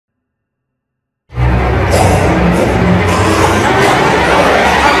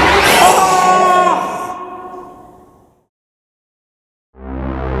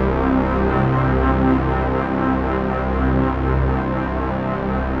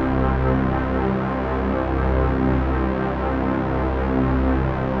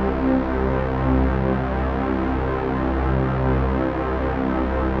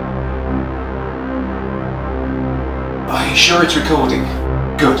sure it's recording?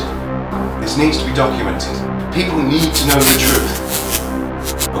 Good. This needs to be documented. People need to know the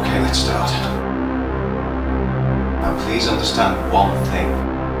truth. Okay, let's start. Now please understand one thing.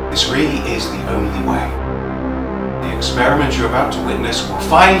 This really is the only way. The experiment you're about to witness will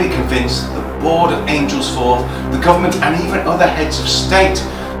finally convince the board of Angelasforth, the government and even other heads of state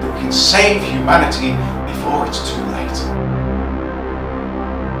that we can save humanity before it's too late.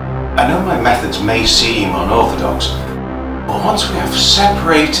 I know my methods may seem unorthodox, but once we have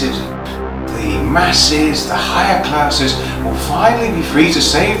separated the masses, the higher classes will finally be free to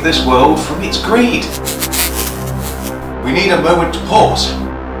save this world from its greed. We need a moment to pause.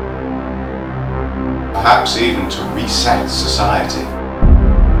 Perhaps even to reset society.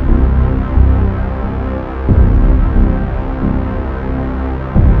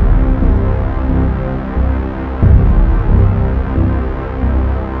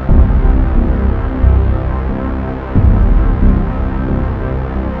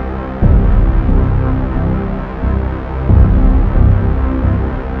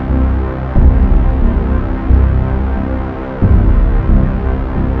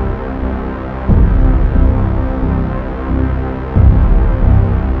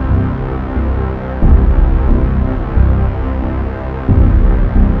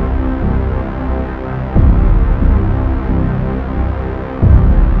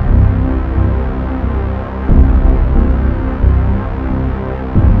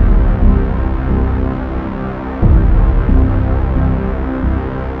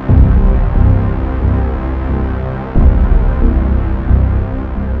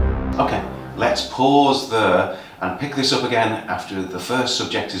 Let's pause there and pick this up again after the first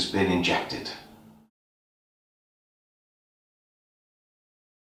subject has been injected.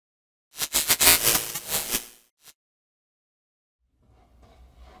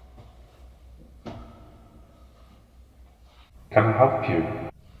 Can I help you?